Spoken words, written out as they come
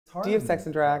Do you have sex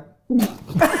and drag?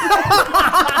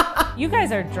 You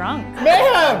guys are drunk.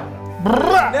 Mayhem!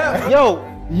 No.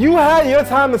 Yo, you had your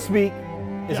time to speak.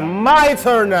 It's my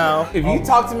turn now. If you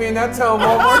talk to me in that tone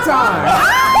one more time.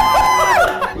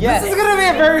 Yes. This is gonna be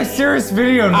a very serious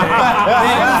video now.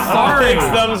 I'm sorry. 6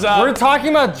 thumbs up. We're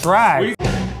talking about drag.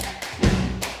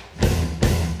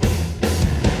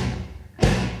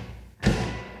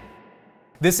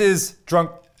 This is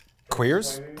drunk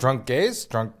queers, drunk gays,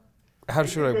 drunk. How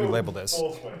should we label this?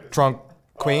 Drunk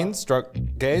queens, drunk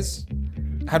gays.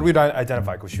 How do we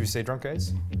identify? Should we say drunk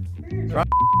gays?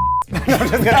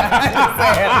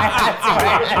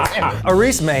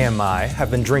 Arisce, May, and I have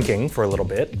been drinking for a little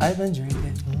bit. I've been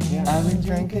drinking. Yeah. I've been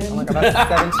drinking. Oh my God,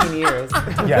 that's 17 years.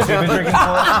 Yes, we've been drinking for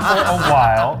a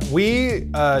while. We,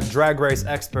 Drag Race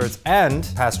experts and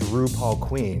past RuPaul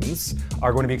queens,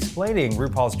 are going to be explaining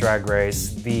RuPaul's Drag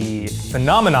Race, the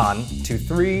phenomenon, to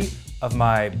 3 of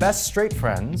my best straight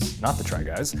friends, not the Try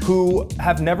Guys, who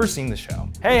have never seen the show.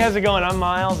 Hey, how's it going? I'm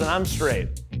Miles and I'm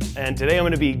straight. And today I'm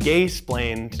gonna be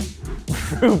gay-splained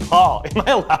RuPaul. Am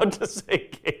I allowed to say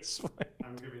gay-splained?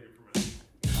 I'm giving you permission.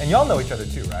 And y'all know each other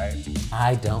too, right?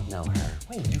 I don't know her.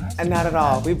 Wait, you guys? And not at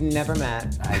all. We've never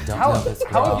met. I don't know this girl.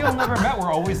 How have you all never met?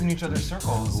 We're always in each other's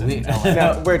circles.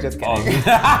 No, we're just kidding.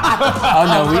 Oh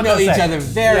no, we know each other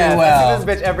very well. I see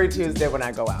this bitch every Tuesday when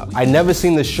I go out. I never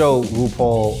seen the show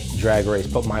RuPaul Drag Race,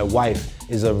 but my wife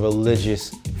is a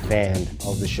religious fan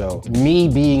of the show. Me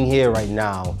being here right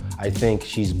now, I think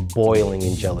she's boiling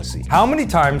in jealousy. How many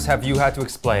times have you had to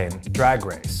explain Drag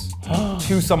Race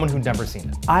to someone who'd never seen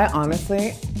it? I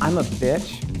honestly, I'm a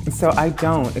bitch, so I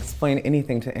don't explain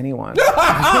anything to anyone. So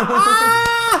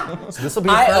this will be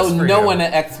a first I owe for no you. one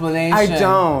an explanation. I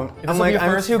don't. This I'm will be like, a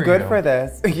I'm first too for good you. for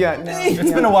this. Yeah, no.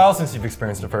 It's been a while since you've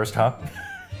experienced it first, huh?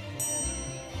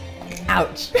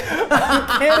 Ouch.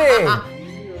 I'm kidding.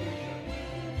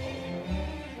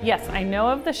 Yes, I know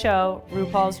of the show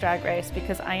RuPaul's Drag Race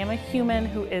because I am a human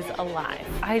who is alive.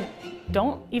 I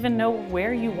don't even know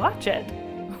where you watch it.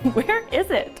 Where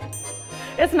is it?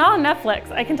 It's not on Netflix,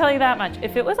 I can tell you that much.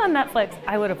 If it was on Netflix,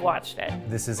 I would have watched it.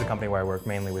 This is a company where I work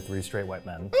mainly with 3 straight white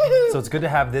men. So it's good to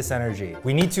have this energy.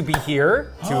 We need to be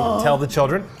here to tell the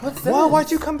children. What's this? Well, why'd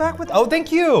you come back with? Oh,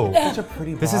 thank you. Such a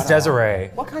pretty This is bottle. Desiree.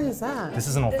 What kind is that? This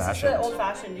is an old fashioned.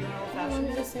 old-fashioned, you know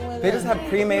old-fashioned? They just have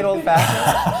pre-made old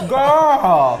fashioned.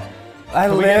 Girl, I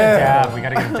We live. gotta get a dab. We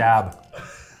gotta get a dab.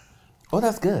 Oh,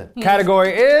 that's good.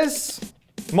 Category is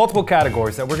multiple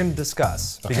categories that we're going to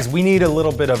discuss because we need a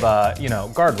little bit of, you know,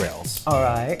 guardrails. All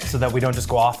right. So that we don't just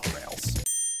go off the rails.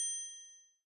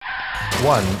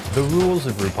 1, the rules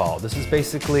of RuPaul. This is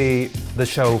basically the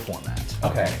show format.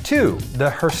 Okay. 2, the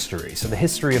herstory, so the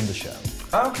history of the show.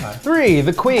 Okay. 3,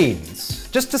 the queens.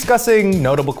 Just discussing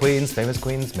notable queens, famous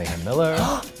queens, Mayhem Miller.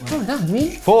 Oh, not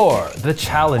me. 4, the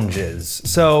challenges.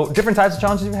 So different types of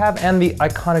challenges you have and the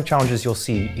iconic challenges you'll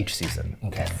see each season.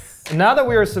 Okay. Now that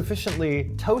we are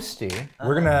sufficiently toasty,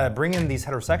 we're gonna bring in these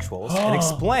heterosexuals and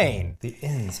explain the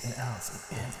ins and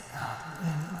outs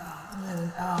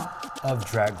of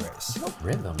Drag Race.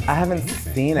 Rhythm. I haven't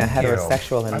seen a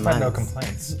heterosexual in I've months. had no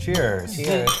complaints. Cheers.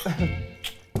 Cheers.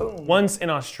 Once in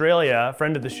Australia, a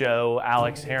friend of the show,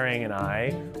 Alex Herring, and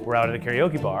I were out at a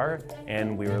karaoke bar,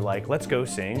 and we were like, let's go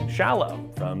sing Shallow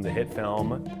from the hit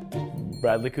film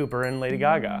Bradley Cooper and Lady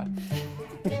Gaga.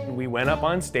 We went up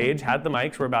on stage, had the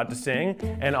mics, we're about to sing,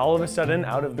 and all of a sudden,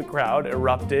 out of the crowd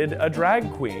erupted a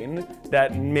drag queen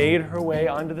that made her way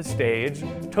onto the stage,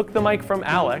 took the mic from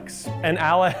Alex, and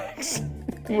Alex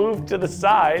moved to the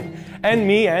side, and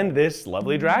me and this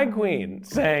lovely drag queen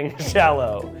sang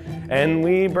Shallow, and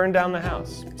we burned down the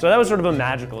house. So that was sort of a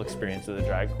magical experience with the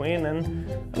drag queen, and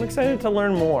I'm excited to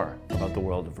learn more about the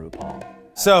world of RuPaul.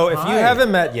 So if you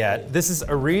haven't met yet, this is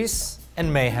Arisce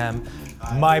and Mayhem,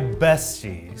 my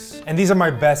besties. And these are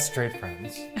my best straight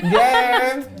friends.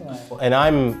 Yeah. And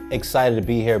I'm excited to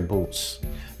be here, Boots.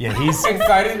 Yeah, he's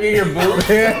Excited to be your boots.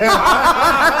 The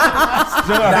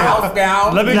house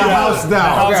down. Let me get house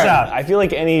down. House Okay. down. I feel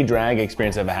like any drag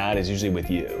experience I've had is usually with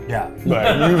you. Yeah.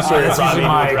 But you sort of That's brought me usually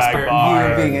my to a drag experience. bar.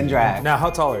 You being in drag. Now, how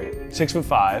tall are you?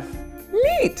 6'5".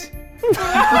 Neat.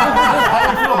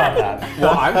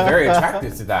 Well, I'm very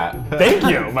attracted to that. Thank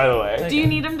you, by the way. Do you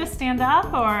need him to stand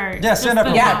up or? Yeah, stand up.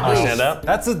 Yeah, please. Stand up.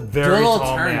 That's a Do a very little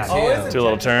tall turn man. too. Do a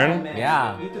little turn.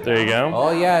 Yeah. There you go.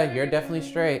 Oh yeah, you're definitely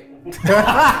straight. Word.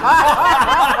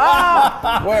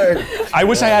 I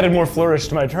wish I added more flourish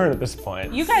to my turn at this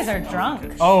point. You guys are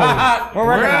drunk. Oh,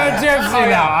 we're tipsy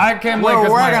now. I can't believe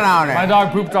We're working on it. my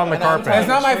dog pooped on the carpet. It's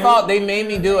not my fault. They made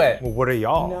me do it. Well, what are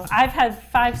y'all? I've had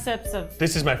 5 sips of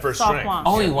This is my first soft drink. wine.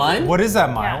 Only one? What is that,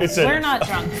 Yeah, Miles? we're not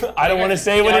drunk. I don't want to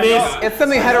say what it is. It's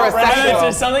something It's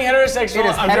heterosexual. something heterosexual. It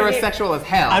is I'm drinking- heterosexual as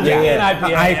hell. I'm drinking an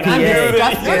IPA. and I'm doing it.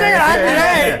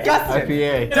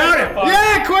 IPA. Down it!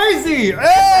 Yeah, Kwesi!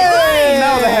 Hey!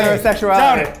 Smell the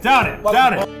heterosexuality.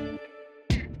 Down it.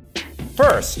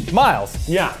 First, Miles.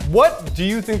 Yeah. What do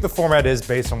you think the format is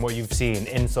based on what you've seen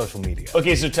in social media?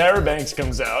 Okay, so Tyra Banks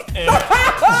comes out and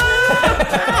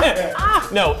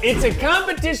no, it's a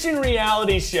competition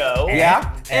reality show.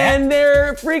 Yeah. And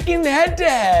they're freaking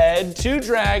head-to-head, 2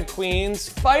 drag queens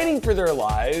fighting for their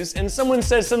lives, and someone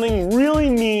says something really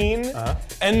mean,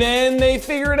 and then they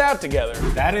figure it out together.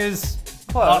 That is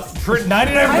 99% 99%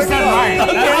 right. That's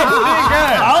pretty good.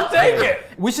 I'll take it.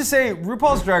 We should say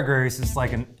RuPaul's Drag Race is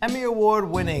like an Emmy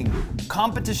Award-winning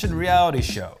competition reality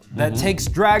show that takes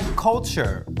drag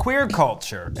culture, queer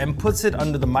culture, and puts it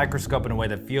under the microscope in a way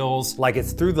that feels like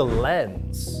it's through the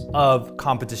lens of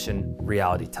competition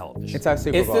reality television. It's our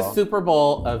Super It's Bowl. the Super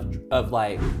Bowl of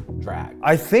like drag.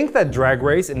 I think that Drag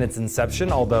Race in its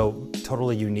inception, although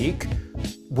totally unique,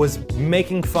 was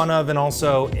making fun of and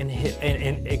also in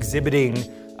exhibiting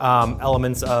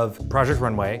elements of Project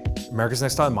Runway, America's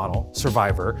Next Top Model,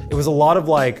 Survivor. It was a lot of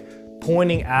like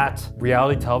pointing at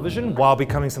reality television while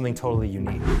becoming something totally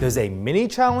unique. There's a mini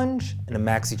challenge and a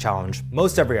maxi challenge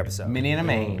most every episode. Mini and a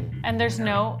main. And there's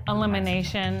no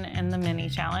elimination in the mini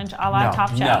challenge, a la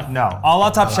Top Chef. No, a la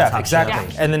Top Chef, exactly.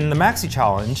 Chef. And then in the maxi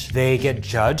challenge, they get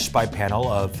judged by a panel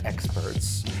of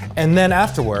experts. And then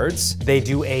afterwards, they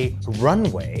do a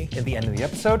runway at the end of the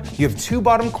episode. You have 2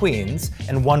 bottom queens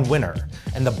and 1 winner.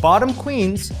 And the bottom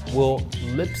queens will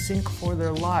lip sync for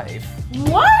their life.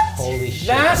 What? Holy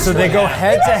shit. So they go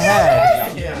head to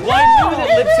head. Well, I knew that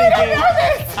lip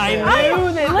syncing. I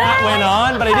knew that went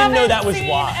on, but I didn't know that was Haven't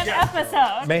why. seen an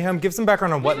episode. Mayhem, give some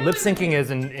background on what lip syncing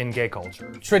is in gay culture.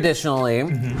 Traditionally,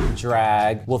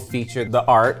 drag will feature the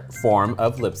art form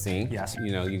of lip sync. Yes.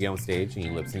 You know, you get on stage and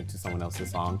you lip sync to someone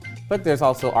else's song. But there's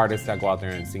also artists that go out there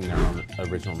and sing their own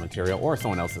original material or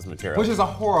someone else's material. Which is a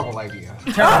horrible idea.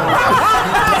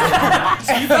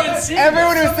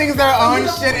 Everyone who sings their own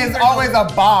shit is always a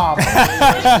bomb.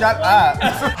 Shut up.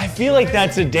 I feel like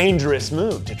that's a dangerous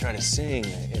move to try to sing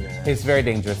in a... It's very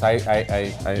dangerous. I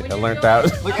learned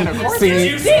that.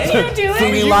 Did you do it?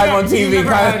 Singing live on TV.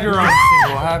 Never had your own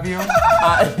single, have you?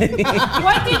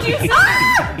 What did you say?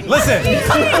 Listen,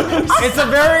 it's a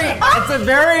very What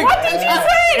did you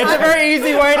say? it's a very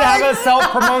easy way to have a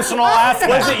self-promotional aspect.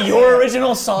 Was it your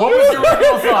original song? What was your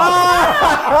original song?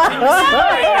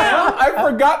 I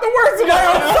forgot the words of my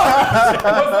own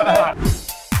song.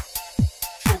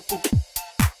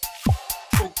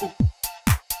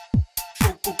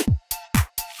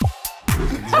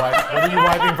 What are you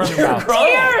wiping from your mouth?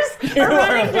 Tears are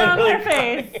running down their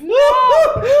face.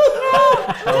 No.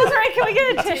 Desiree, can we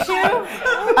get a tissue?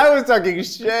 I was talking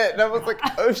shit, and I was like,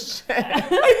 oh shit.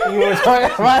 You were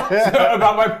talking about it.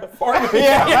 About my performance.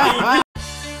 Yeah.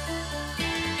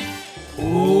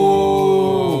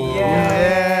 Ooh.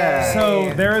 Yeah.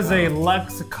 So there is a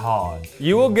lexicon.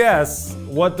 You will guess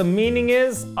what the meaning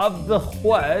is of the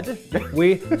word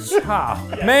we saw.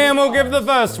 Mayhem will give the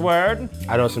first word.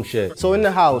 I know some shit. So in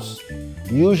the house,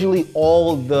 usually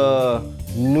all the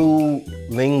new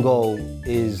lingo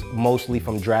is mostly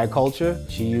from drag culture.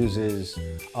 She uses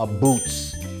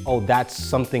boots. Oh, that's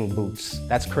something boots.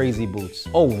 That's crazy boots.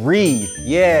 Oh, read.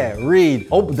 Yeah, read.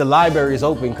 Oh, the library is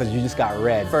open because you just got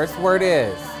read. First word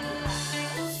is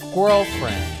squirrel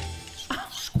friend.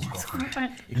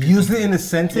 Use it in a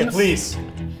sentence? Please.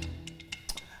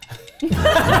 No, wait,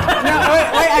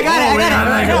 I got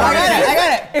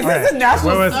it. Is this a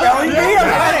national spelling bee?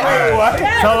 I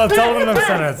got it. Tell them the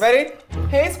sentence. Ready?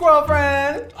 Hey, squirrel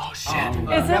friend. Oh shit.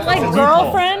 Is it like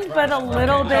girlfriend, but a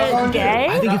little bit gay?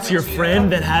 I think it's your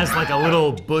friend that has like a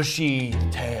little bushy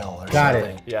tail or Got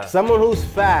something. it. Yeah. Someone who's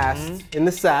fast in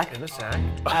the sack, In the sack.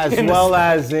 as well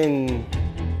as in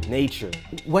nature.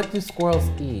 What do squirrels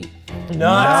eat?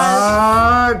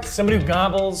 Nuts. Somebody who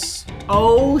gobbles.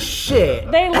 Oh shit.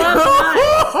 They love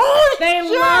nuts. They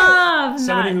love nuts.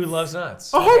 Somebody who loves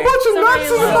nuts. A whole bunch of Somebody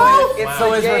nuts in the loves- mouth.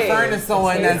 So it's referring to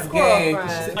someone that's gay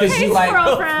because Hey, you like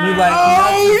squirrel friend.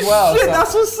 nuts as well. Shit, so-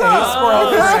 that's what's up. Squirrel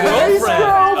friend. Hey,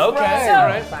 squirrel Okay, So- all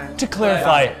right. To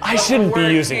clarify, I shouldn't be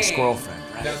using squirrel friend,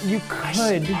 right? You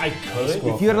could. I could.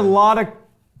 If you had a lot of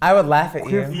I would laugh at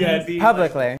you. Yeah, it'd be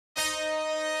Publicly.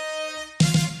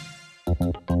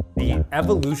 the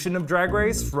evolution of Drag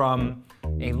Race from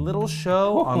a little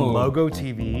show on Logo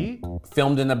TV.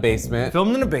 Filmed in a basement.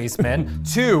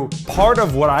 To part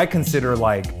of what I consider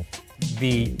like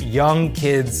the young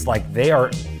kids, like they are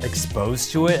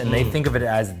exposed to it and they think of it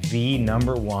as the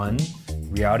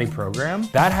 #1 reality program.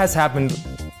 That has happened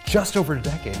just over a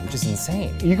decade, which is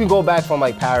insane. You can go back from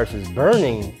like Paris is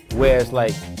Burning, where it's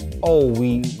like, oh,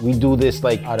 we do this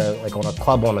like on a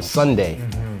club on a Sunday,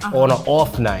 or on an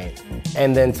off night,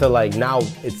 and then to like now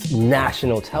it's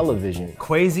national television.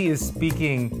 Kwesi is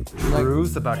speaking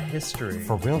truths about history.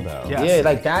 For real though. Yes. Yeah,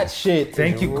 like that shit.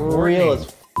 Thank you, real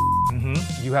as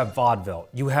You have vaudeville.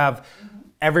 You have,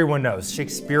 everyone knows,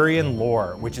 Shakespearean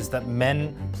lore, which is that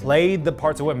men played the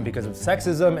parts of women because of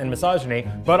sexism and misogyny,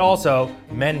 but also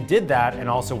men did that and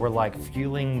also were like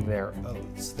feeling their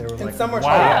oaths. They were like, some were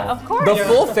wow. Yeah, of course. The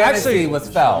full fantasy was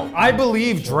felt. I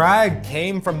believe drag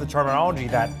came from the terminology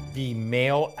that the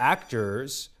male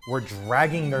actors were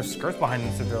dragging their skirts behind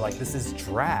them, so they're like, this is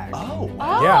drag. Oh.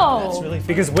 Yeah. That's really fun.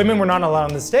 Because women were not allowed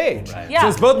on the stage. Right. Yeah. So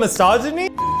it's both misogyny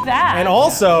That. and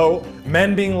also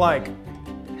men being like,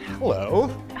 hello,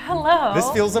 Hello. this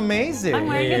feels amazing. I'm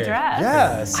wearing a dress.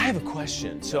 Yes. I have a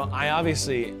question. So I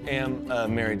obviously am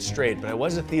married straight, but I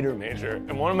was a theater major,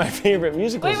 and one of my favorite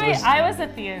musicals Wait, was... I was a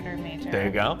theater major. There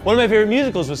you go. One of my favorite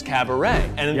musicals was Cabaret,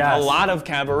 and Yes. a lot of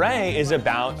Cabaret is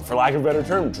about, for lack of a better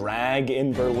term, drag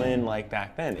in Berlin like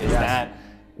back then. Is that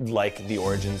like the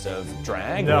origins of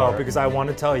drag? No, or- because I want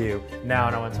to tell you now,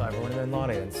 and I want to tell everyone in the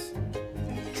audience,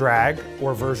 drag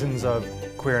or versions of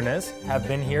queerness have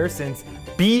been here since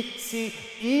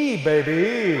BCE,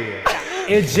 baby.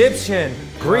 Egyptian,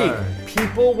 Greek,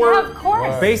 people were Yeah, of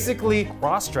course. basically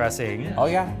cross-dressing Oh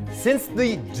yeah. since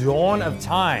the dawn of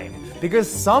time. Because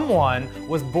someone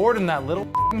was bored in that little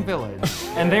village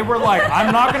and they were like,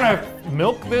 I'm not gonna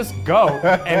milk this goat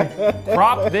and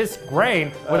crop this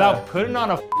grain without putting on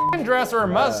a dress or a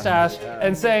mustache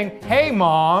and saying, hey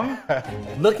mom,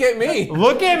 Look at me.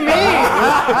 look at me.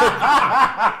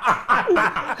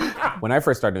 When I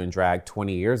first started doing drag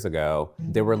 20 years ago,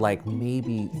 there were like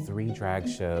maybe 3 drag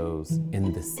shows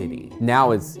in the city.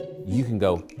 Now it's, you can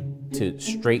go to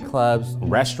straight clubs,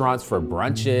 restaurants for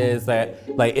brunches,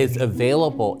 like it's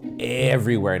available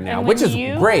everywhere now, And which when is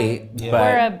you great, were but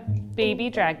a baby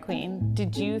drag queen,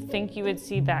 did you think you would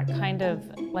see that kind of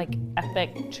like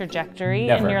epic trajectory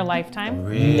Never. in your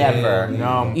lifetime? never.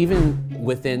 No. Even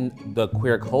within the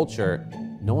queer culture,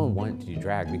 no one wanted to do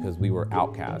drag because we were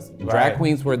outcasts. Drag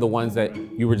queens were the ones that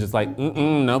you were just like,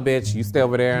 no bitch, you stay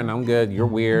over there and I'm good, you're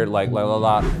weird, like la la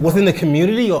la. within the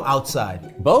community or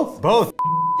outside? Both. Both.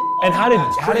 And how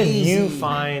did you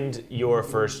find your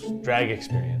first drag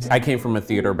experience? I came from a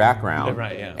theater background.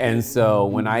 Right, yeah. And so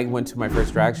when I went to my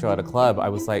first drag show at a club, I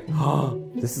was like, oh,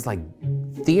 this is like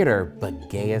theater, but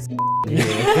gay as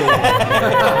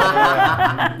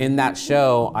In that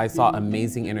show, I saw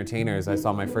amazing entertainers. I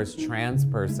saw my first trans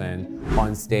person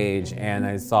on stage, and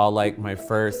I saw like my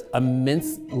first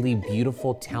immensely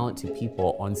beautiful, talented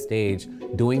people on stage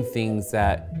doing things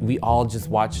that we all just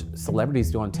watch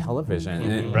celebrities do on television,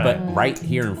 and but right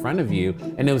here in front of you,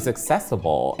 and it was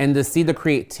accessible. And to see the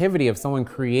creativity of someone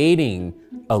creating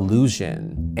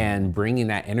illusion and bringing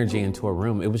that energy into a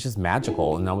room, it was just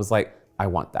magical. And I was like, I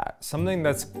want that. Something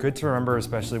that's good to remember,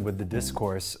 especially with the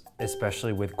discourse,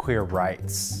 especially with queer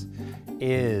rights,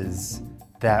 is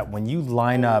that when you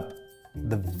line up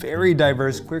the very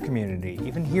diverse queer community,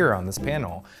 even here on this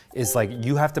panel, is like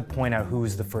you have to point out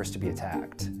who's the first to be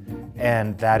attacked.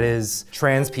 And that is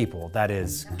trans people, that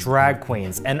is drag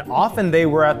queens. And often they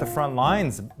were at the front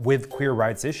lines with queer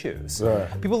rights issues.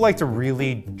 People like to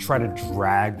really try to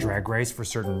drag Drag Race for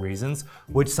certain reasons,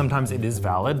 which sometimes it is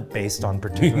valid based on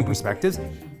particular perspectives.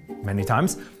 Many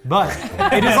times, but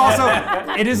it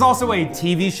is also a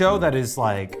TV show that is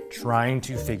like trying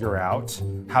to figure out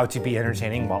how to be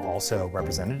entertaining while also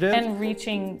representative. And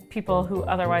reaching people who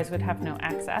otherwise would have no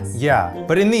access. Yeah,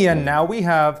 but in the end, now we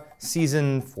have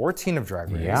season 14 of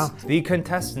Drag Race. Yeah. The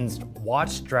contestants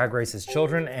watched Drag Race as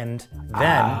children and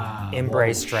then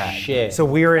embraced drag. shit. So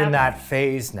we're in that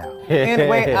phase now. And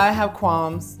wait, I have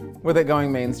qualms with it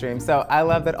going mainstream. So I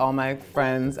love that all my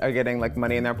friends are getting like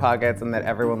money in their pockets and that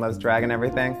everyone loves drag and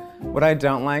everything. What I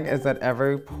don't like is that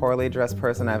every poorly dressed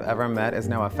person I've ever met is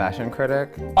now a fashion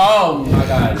critic. Oh my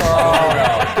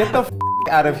God. Get the f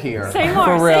out of here. Say more,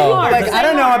 For say real. more. Like, say I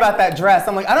don't know more. about that dress.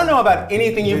 I'm like, I don't know about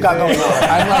anything you've got going on.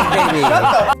 I'm like, baby. Shut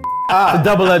the f up. The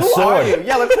double-edged Who are sword. you?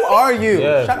 Yeah, like, who are you?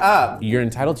 Yeah. Shut up. You're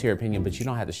entitled to your opinion, but you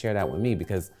don't have to share that with me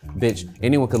because, bitch,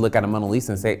 anyone could look at a Mona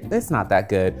Lisa and say, it's not that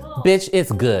good. Bitch,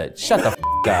 it's good. Shut the f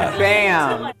up.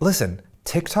 Bam. Listen,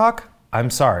 TikTok I'm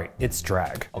sorry, it's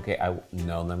drag. Okay,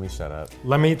 no, let me shut up.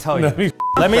 Let me tell you.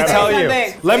 Let me tell you.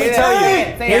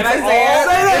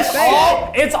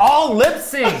 It's all lip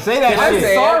sync. Say that I'm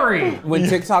shit. sorry. When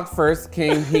TikTok first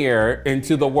came here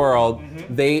into the world,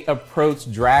 they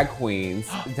approached drag queens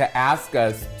to ask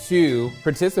us to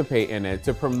participate in it,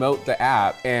 to promote the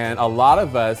app. And a lot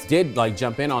of us did like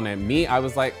jump in on it. Me, I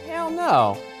was like, hell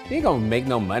no. You ain't gonna make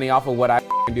no money off of what I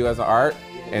do as an art.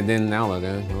 And then now look,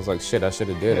 I was like, shit, I should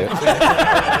have did it.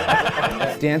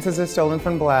 Dances are stolen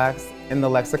from blacks, and the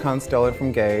lexicon stolen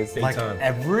from gays. Like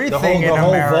everything in the whole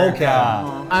America.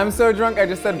 vocab. I'm so drunk, I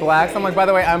just said blacks. I'm like, by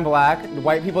the way, I'm black.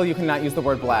 White people, you cannot use the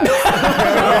word black.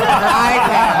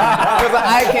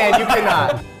 I can, you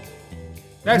cannot.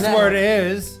 Next word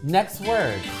is. Next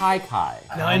word, kai-kai.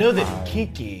 Now I know that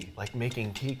kiki, like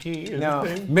making kiki is No. a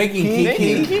thing. Making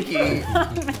kiki. Kiki.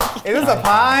 Is this a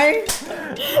pie?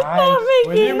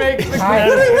 When you make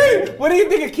the What do you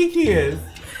think a kiki is?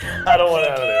 I don't want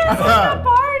to have it.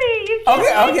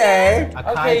 Okay.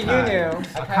 Okay, you knew.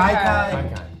 A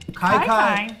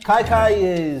kai-kai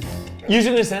is. Use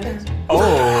it in a sentence.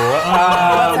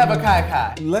 Let's have a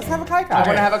kai-kai. Let's have a kai-kai. I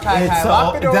want to have a kai-kai. It's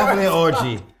Lock the door. definitely an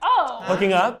orgy.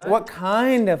 Hooking up. What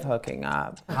kind of hooking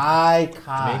up?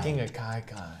 Kai-kai. Making a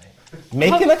kai-kai.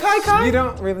 Making a kai-kai? You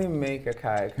don't really make a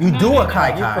kai-kai. You do a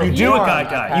kai-kai. You do a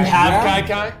kai-kai. You have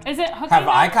kai-kai? Is it hooking Have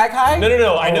I up? kai-kai?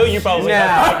 No. I know you probably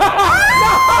have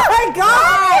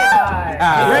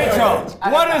kai-kai. Rachel,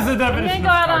 what is the I'm definition gonna go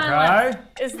of out on kai-kai? like,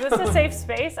 is this a safe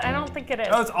space? I don't think it is.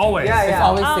 Oh, it's always. It's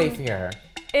always safe here.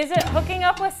 Is it hooking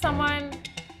up with someone,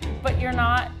 but you're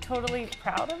not totally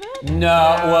proud of it? No,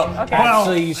 well, Okay.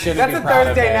 actually, you shouldn't That's be a proud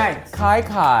Thursday of it. night.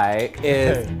 Kai-kai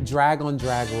is drag on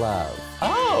drag love.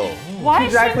 Oh. Why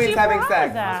Two drag should queens you having proud sex.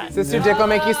 of that? Sister Dick will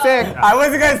make you sick. I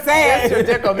wasn't gonna say it. Sister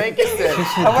Dick will make you sick.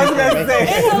 I wasn't gonna say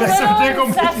It's a little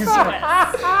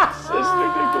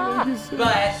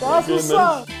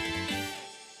incestuous.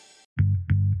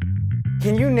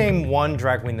 Can you name one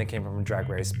drag queen that came from Drag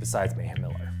Race besides Mayhem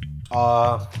Miller?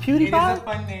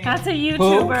 PewDiePie? That's a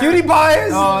YouTuber. PewDiePie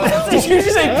is. Did you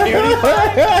just say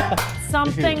PewDiePie?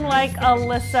 Something like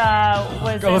Alyssa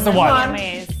was Alyssa in the what?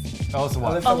 VMAs. Alyssa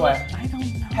what? Alyssa what? I don't know.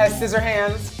 Has scissor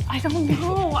hands. I don't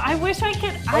know. I wish I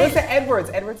could. Alyssa Edwards.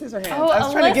 Edwards scissor hands. Oh, I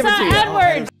was trying to give it to you.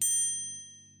 Edwards.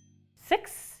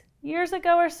 6 years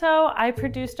ago or so, I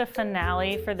produced a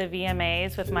finale for the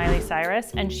VMAs with Miley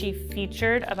Cyrus, and she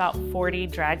featured about 40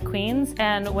 drag queens.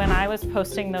 And when I was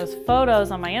posting those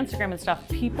photos on my Instagram and stuff,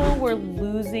 people were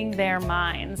losing their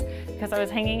minds because I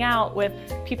was hanging out with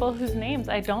people whose names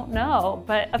I don't know,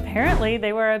 but apparently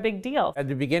they were a big deal. At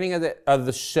the beginning of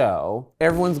the show,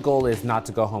 everyone's goal is not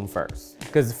to go home first.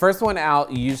 Because the first one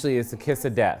out usually is the kiss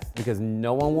of death, because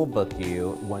no one will book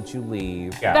you once you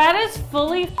leave. Yeah. That is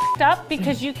fully f***ed up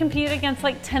because you compete against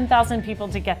like 10,000 people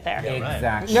to get there.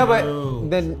 Exactly. No, but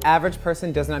the average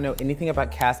person does not know anything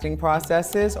about casting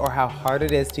processes or how hard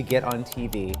it is to get on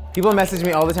TV. People message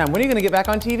me all the time, when are you gonna get back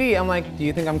on TV? I'm like, do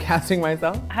you think I'm casting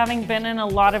myself? Having been in a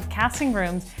lot of casting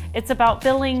rooms, it's about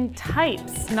filling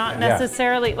types, not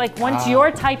necessarily, like once your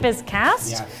type is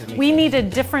cast, we need a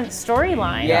different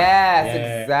storyline.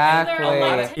 Yes,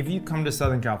 exactly. If you come to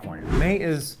Southern California, May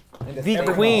is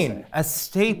the queen, a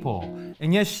staple.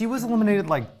 And yes, she was eliminated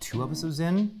like 2 episodes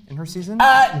in her season.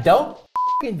 Don't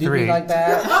do 3. me like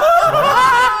that.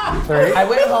 3. I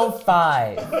went home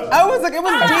 5. I was like, it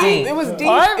was deep. It was deep.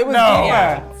 It was No.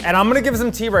 deep. And I'm gonna give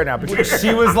some tea right now because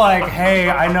she was like, hey,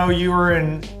 I know you were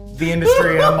in the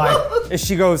industry. And I'm like, and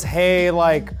she goes, hey,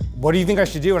 like, what do you think I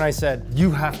should do? And I said, you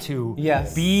have to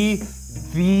be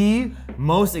the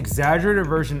most exaggerated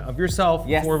version of yourself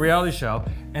for a reality show.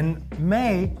 And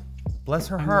May, bless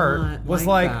her heart, was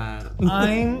like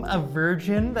I'm a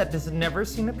virgin that has never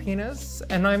seen a penis,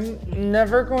 and I'm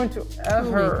never going to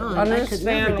ever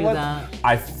understand what.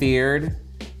 I feared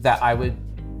that I would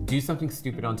do something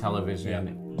stupid on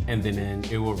television, and then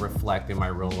it will reflect in my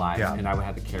real life, and I would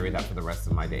have to carry that for the rest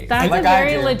of my days. That's a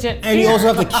very legit fear. And you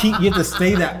also have to you have to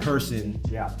stay that person.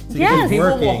 Yes.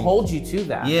 People will hold you to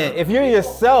that. Yeah, if you're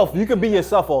yourself, you can be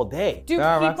yourself all day. Do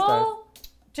people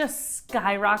just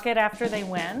skyrocket after they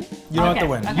win? You don't have to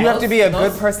win. You have to be a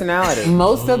good personality.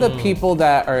 Most of the people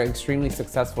that are extremely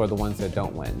successful are the ones that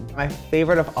don't win. My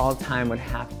favorite of all time would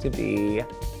have to be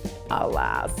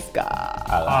Alaska.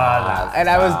 And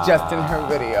I was just in her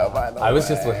video, by the way. I was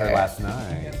just with her last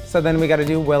night. So then we gotta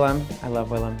do Willem. I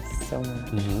love Willem so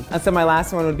much. And so my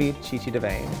last one would be Chi-Chi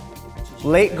DeVayne.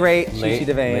 Late great Chi-Chi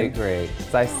DeVayne. Late great.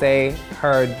 So I say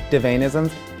her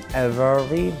DeVayneisms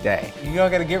every day. You all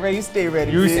gotta get ready, you stay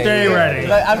ready. You stay ready.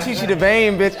 Like, I'm Chi-Chi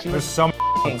DeVayne, bitch. She There's was some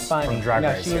funny. from Drag No,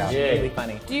 Race. she was really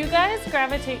funny. Do you guys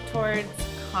gravitate towards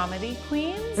comedy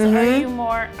queens? Are you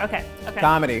more, okay.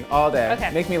 Comedy, all day.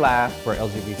 Okay. Make me laugh. For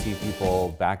LGBT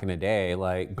people back in the day,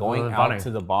 like going Really out funny.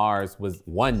 to the bars was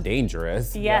one,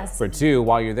 dangerous. Yes. For two,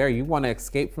 while you're there, you want to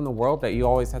escape from the world that you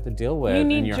always have to deal with You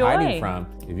need and you're joy. hiding from.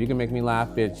 If you can make me laugh,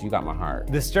 bitch, you got my heart.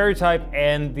 The stereotype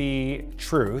and the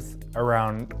truth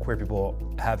around queer people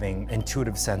having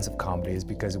intuitive sense of comedy is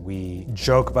because we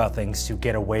joke about things to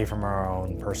get away from our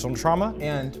own personal trauma.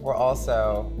 And we're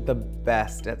also the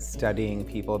best at studying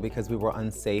people because we were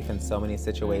unsafe in so many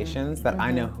situations that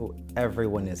I know who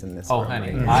everyone is in this room. Oh,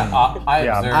 honey, right? I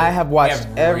Yeah. observe I have watched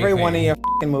every one of everything. your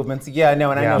f***ing movements. Yeah, I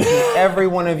know, and I know who every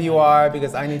one of you are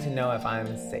because I need to know if I'm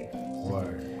safe.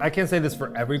 I can't say this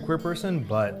for every queer person,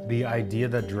 but the idea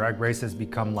that Drag Race has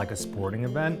become like a sporting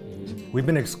event, we've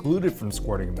been excluded from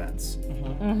sporting events.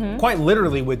 Quite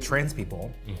literally with trans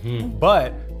people.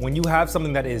 But when you have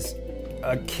something that is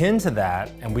akin to that,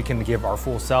 and we can give our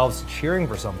full selves cheering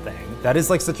for something, that is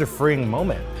like such a freeing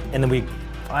moment. And then we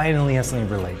finally have something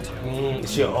to relate to.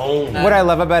 It's your own. What I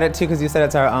love about it too, because you said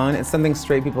it's our own, it's something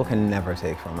straight people can never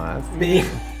take from us.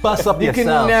 Bust up You yourself.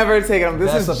 can never take it.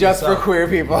 This Bust is up just yourself. for queer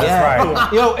people. Yeah.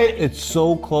 Right. Yo, it's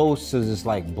so close to this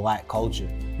like black culture.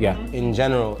 Yeah. In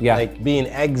general, Yeah. like being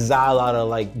exiled out of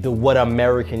like the what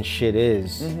American shit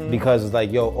is, because it's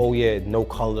like, yo, oh yeah, no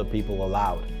color people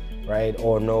allowed, right?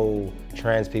 Or no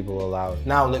trans people allowed.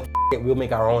 Now, like, it, we'll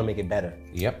make our own and make it better.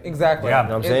 Yep. Exactly. Yeah. You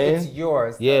know what I'm saying? It's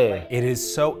yours. Yeah. It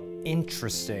is so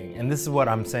interesting, and this is what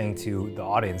I'm saying to the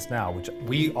audience now, which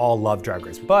we all love Drag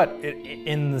Race, but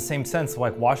in the same sense,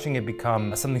 like watching it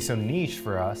become something so niche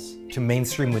for us to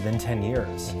mainstream within 10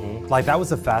 years. Like that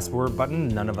was a fast forward button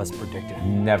none of us predicted.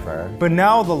 Never. But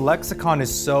now the lexicon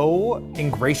is so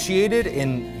ingratiated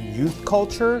in youth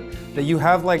culture that you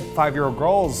have like 5-year-old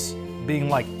girls being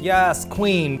like, yes,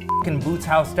 queen, f***ing boots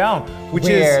house down, which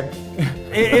Weird. is,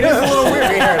 it is a little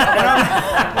weird.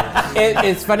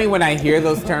 It's funny when I hear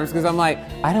those terms because I'm like,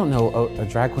 I don't know a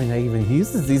drag queen that even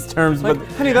uses these terms, but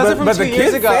honey, those are from 2 the years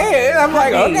kids ago. say it. I'm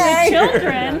like, okay.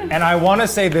 Children. And I want to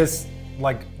say this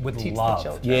like with love.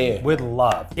 children. Yeah. With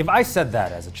love. If I said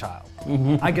that as a child,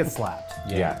 I get slapped.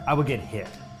 Yeah. I would get hit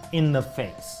in the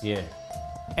face. Yeah.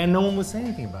 And no one would say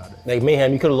anything about it. Like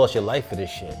Mayhem, you could have lost your life for this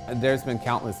shit. There's been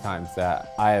countless times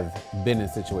that I have been in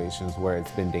situations where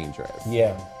it's been dangerous.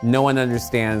 Yeah. No one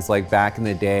understands, like back in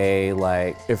the day,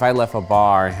 like if I left a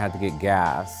bar and had to get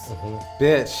gas,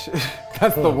 Bitch,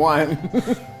 that's the one.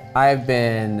 I've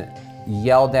been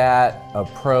yelled at,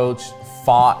 approached,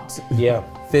 fought, Yeah.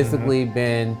 physically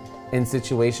been in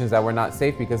situations that were not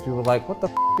safe because people were like, what the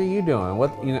f are you doing?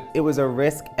 What, you know, It was a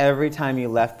risk every time you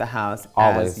left the house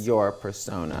Always. as your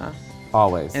persona.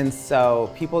 always. And so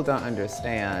people don't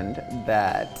understand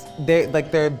that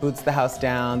they're boots the house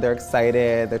down, they're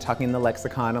excited, they're talking in the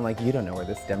lexicon. I'm like, you don't know where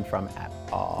this stemmed from at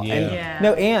all. Yeah. And, Yeah.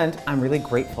 No, and I'm really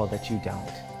grateful that you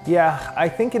don't. Yeah, I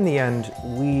think in the end,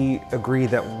 we agree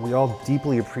that we all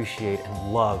deeply appreciate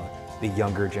and love the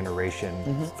younger generation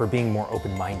for being more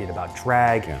open-minded about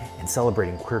drag and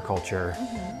celebrating queer culture.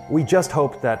 We just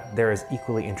hope that they're as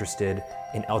equally interested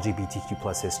in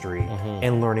LGBTQ+ history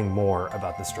and learning more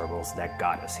about the struggles that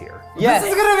got us here. Yes.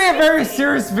 This is gonna be a very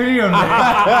serious video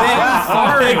now.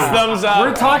 Sorry. Six thumbs up.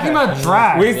 We're talking about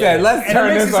drag. we said, let's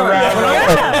turn this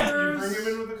around. Bring him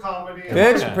in with the comedy.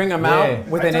 Bitch, bring them out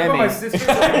with an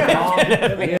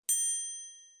Emmy.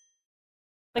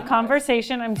 The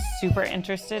conversation I'm super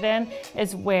interested in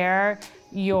is where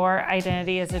your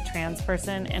identity as a trans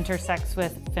person intersects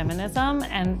with feminism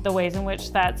and the ways in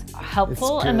which that's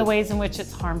helpful and the ways in which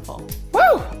it's harmful.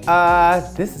 Woo!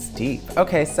 This is deep.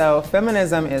 Okay, so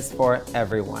feminism is for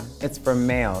everyone. It's for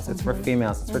males, it's for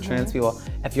females, it's for trans people.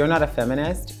 If you're not a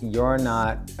feminist, you're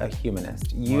not a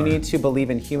humanist. You need to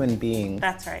believe in human beings.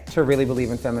 That's right. To really believe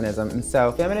in feminism. And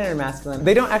so feminine and masculine,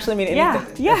 they don't actually mean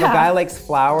anything. Yeah, If a guy likes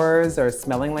flowers or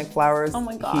smelling like flowers, Oh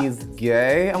my God. he's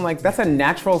gay. I'm like, that's a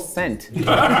natural scent.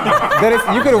 That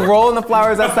is, you could roll in the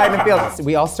flowers outside in the field.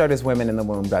 We all start as women in the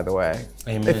womb, by the way.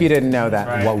 Amen. If you didn't know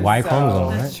that. What Y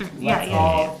chromosome, That's right? true.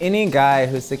 Yeah. Any guy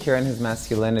who's secure in his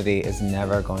masculinity is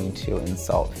never going to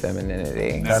insult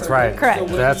femininity. That's right. Correct.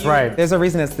 That's right. There's a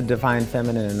reason it's the divine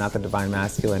feminine and not the divine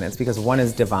masculine. It's because one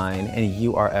is divine and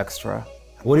you are extra.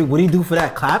 What do you do for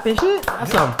that clapping shit?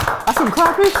 That's some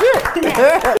clapping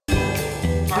shit.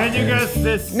 Can you guess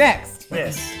this? Next.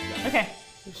 This. Okay.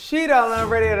 She done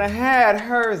already had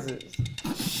hers.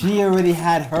 She already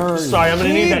had hers. Sorry, I'm gonna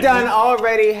need He that. done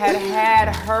already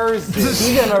had hers.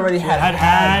 She done already had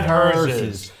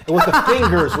hers. With the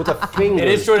fingers, with the fingers. It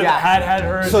is true that had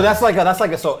hers. So that's like a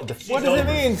so. What does it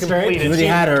mean? She already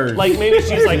had hers. Like maybe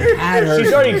she's like, Had hers.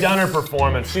 she's already done her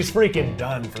performance. She's freaking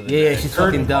done for the day. Yeah, she's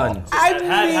fucking done. Had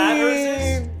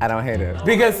hers. I don't hate it.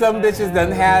 Because some bitches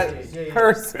done had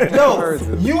hers. No,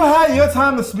 you had your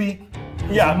time to speak.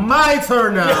 Yeah. My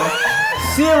turn now.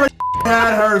 She already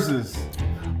had hers.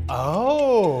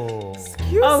 Oh.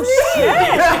 Oh shit!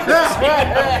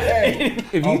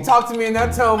 If you talk to me in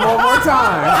that tone one more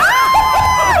time.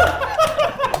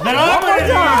 Then I'm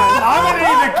gonna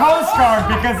need the Coast Guard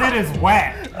because it is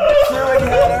wet.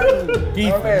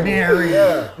 Keith Mary.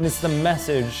 And it's the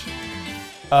message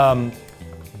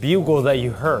bugle that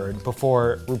you heard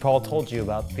before RuPaul told you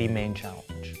about the main challenge.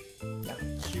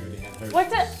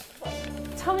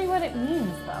 Tell me what it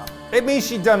means though. It means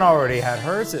she done already had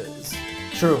hers.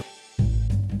 True.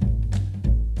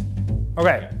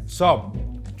 Okay, so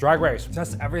Drag Race.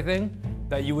 Test everything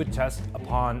that you would test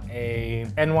upon a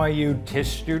NYU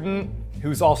Tisch student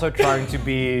who's also trying to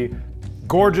be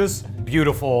gorgeous,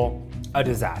 beautiful, a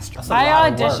disaster. I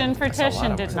auditioned for Tisch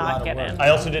and did not get in. I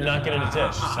also did not get into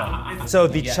Tisch. So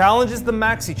the challenge is the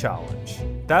Maxi Challenge.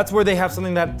 That's where they have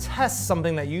something that tests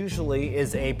something that usually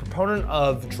is a proponent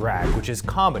of drag, which is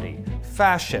comedy,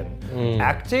 fashion,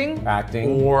 acting,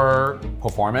 or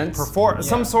Performance.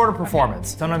 some sort of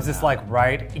performance. Sometimes it's like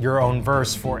write your own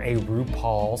verse for a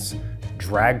RuPaul's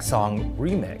drag song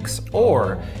remix,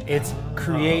 or it's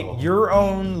create your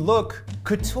own look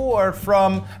couture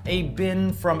from a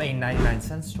bin from a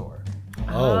 99-cent store.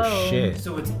 Oh shit.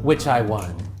 Which I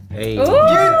won. Hey. You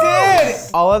did!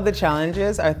 All of the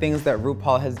challenges are things that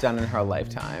RuPaul has done in her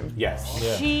lifetime. Yes.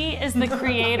 She is the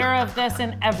creator of this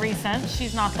in every sense.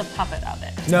 She's not the puppet of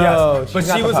it. No, but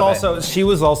she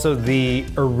was also the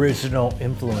original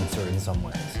influencer in some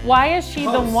ways. Why is she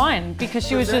the one? Because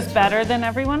she was just better than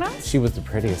everyone else? She was the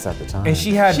prettiest at the time. And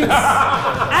she had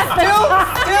At the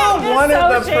time, Still one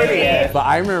of the prettiest. But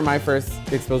I remember my first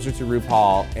exposure to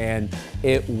RuPaul, and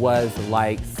it was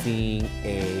like seeing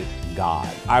a god.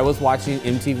 I was watching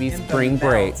MTV Spring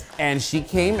Break, and she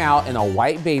came out in a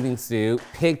white bathing suit,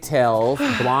 pigtails,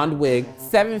 blonde wig,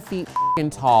 7 feet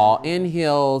tall, in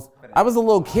heels. I was a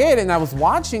little kid, and I was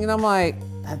watching, and I'm like,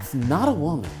 that's not a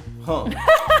woman.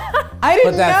 I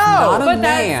didn't But that's know. not a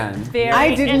man.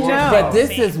 I didn't know. But this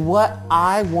is what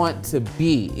I want to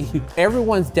be.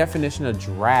 Everyone's definition of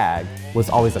drag was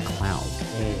always a clown.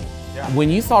 When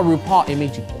you saw RuPaul, it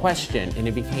made you question, and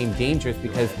it became dangerous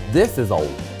because this is a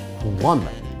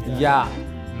woman. Yeah.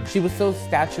 She was so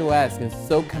statuesque and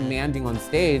so commanding on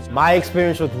stage. My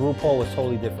experience with RuPaul was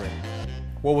totally different.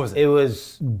 what was It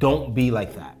was don't be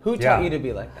like that. Who taught you to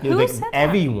be like that? It was Who like said that?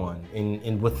 everyone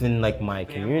in within like my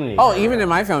community. Oh, even in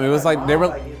my family, it was like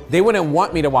they wouldn't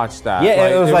want me to watch that. Yeah,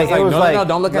 it was like no,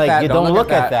 don't look at that. Yeah, don't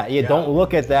look at that. Yeah, don't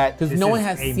look at that. Because no one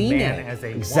has seen it.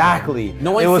 Exactly.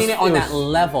 No one's seen it on that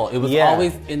level. It was yeah.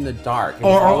 always in the dark. It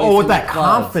was always Or with in that the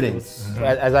clubs. confidence.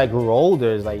 As I grew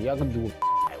older, it's like y'all can do what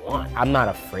I want. I'm not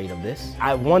afraid of this.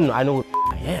 I know what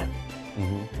I am. You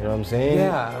know what I'm saying?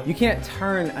 Yeah. You can't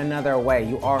turn another way.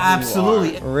 You are who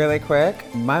Absolutely. you are. Really quick,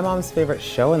 my mom's favorite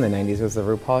show in the 90s was the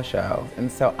RuPaul show. And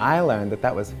so I learned that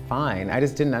that was fine. I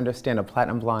just didn't understand a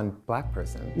platinum blonde black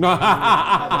person. No,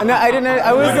 I didn't.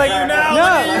 I was like,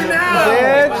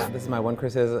 bitch. This is my one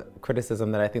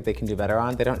criticism that I think they can do better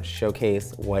on. They don't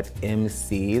showcase what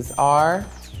MCs are.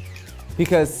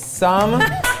 Because a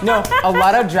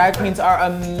lot of drag queens are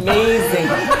amazing.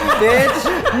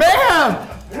 Bitch. Mayhem!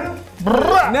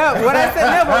 Underline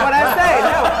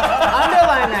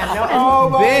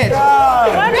that. Bitch.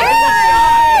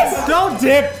 Don't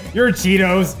dip your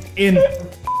Cheetos in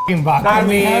vodka. I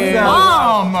mean,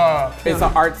 Mom! it's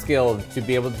an art skill to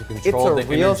be able to control a the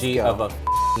real energy skill. of a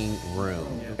room.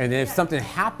 And then if something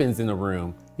happens in the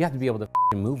room, you have to be able to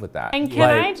move with that. And can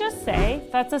I just say,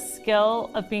 that's a skill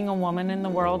of being a woman in the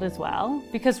world as well,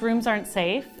 because rooms aren't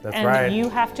safe. That's and right. you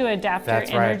have to adapt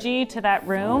That's your right. energy to that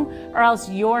room, or else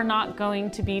you're not going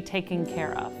to be taken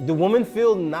care of. Do women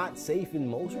feel not safe in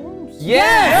most rooms?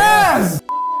 Yes!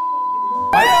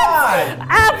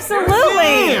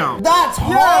 Absolutely! That's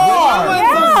hard!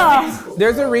 Yeah!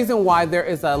 There's a reason why there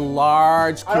is a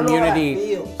large don't know how that community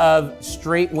feels. of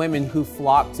straight women who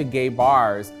flock to gay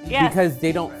bars Yes. because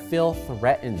they don't feel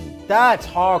threatened. That's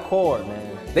hardcore,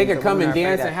 man. They could come and women are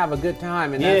dance afraid and have a good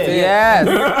time, and Yeah. that's it.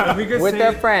 Yes. With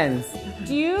their friends.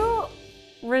 Do you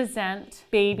resent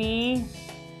baby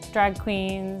drag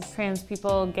queens, trans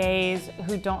people, gays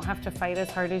who don't have to fight as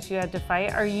hard as you had to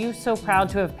fight? Are you so proud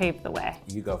to have paved the way?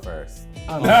 You go first.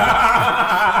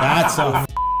 That's a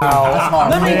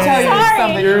Let me tell you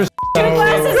something. You're 2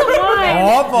 glasses of wine.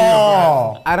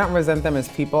 Awful. I don't resent them as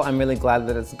people. I'm really glad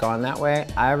that it's gone that way.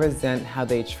 I resent how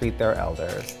they treat their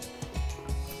elders.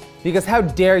 Because how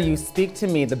dare you speak to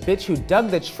me, the bitch who dug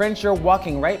the trench you're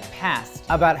walking right past,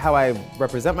 about how I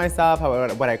represent myself,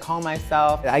 what I call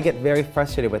myself. I get very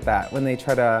frustrated with that when they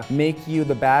try to make you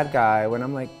the bad guy when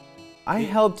I'm like, I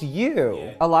helped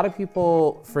you. A lot of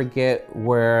people forget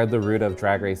where the root of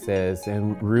Drag Race is,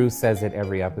 and Ru says it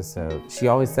every episode. She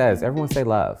always says, everyone say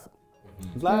love.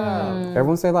 Love.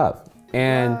 Everyone say love.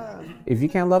 And if you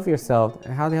can't love yourself,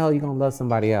 how the hell are you gonna love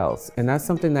somebody else? And that's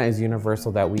something that is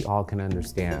universal that we all can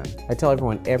understand. I tell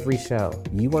everyone every show,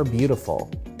 you are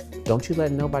beautiful. Don't you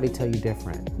let nobody tell you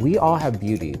different. We all have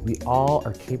beauty. We all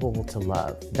are capable to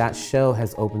love. That show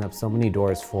has opened up so many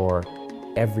doors for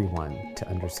everyone to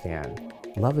understand.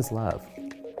 Love is love.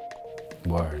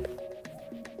 Word.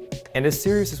 And as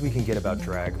serious as we can get about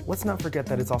drag, let's not forget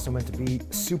that it's also meant to be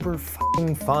super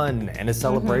f***ing fun and a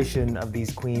celebration of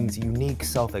these queens' unique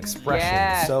self-expression.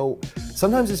 Yeah. So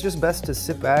sometimes it's just best to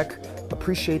sit back,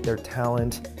 appreciate their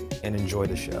talent, and enjoy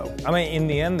the show. I mean, in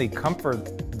the end, the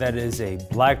comfort that is a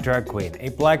black drag queen, a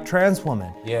black trans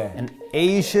woman, an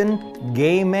Asian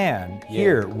gay man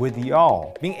here with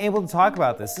y'all, being able to talk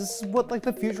about this is what like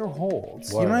the future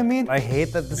holds. You know what I mean? I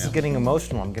hate that this is getting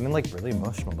emotional. I'm getting like really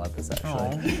emotional about this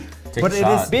actually. But it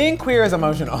is, being queer is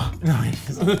emotional. No,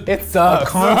 it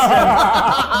sucks. All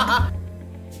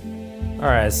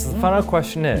right, so the final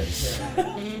question is,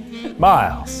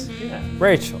 Miles,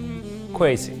 Rachel,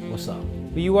 Kwesi, what's up?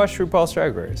 Will you watch RuPaul's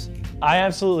Drag Race? I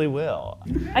absolutely will.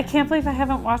 I can't believe I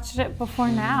haven't watched it before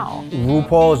now.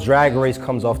 RuPaul's Drag Race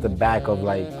comes off the back of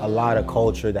like a lot of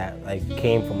culture that like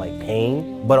came from like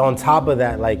pain, but on top of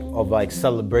that, like of like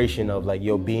celebration of like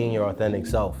being your authentic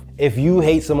self. If you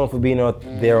hate someone for being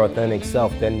their authentic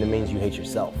self, then it means you hate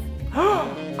yourself.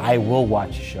 I will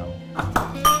watch the show.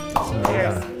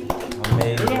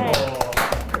 Amazing.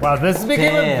 Wow, this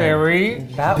became a very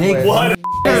big What?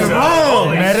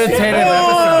 meditative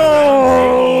episode.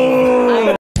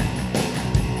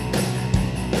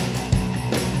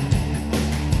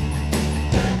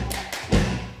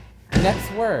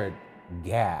 Next word,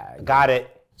 gag. Got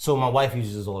it. So my wife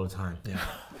uses this all the time. Yeah.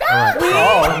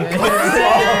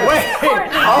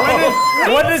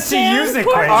 What does she use it,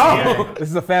 Kwesi? This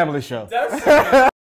is a family show.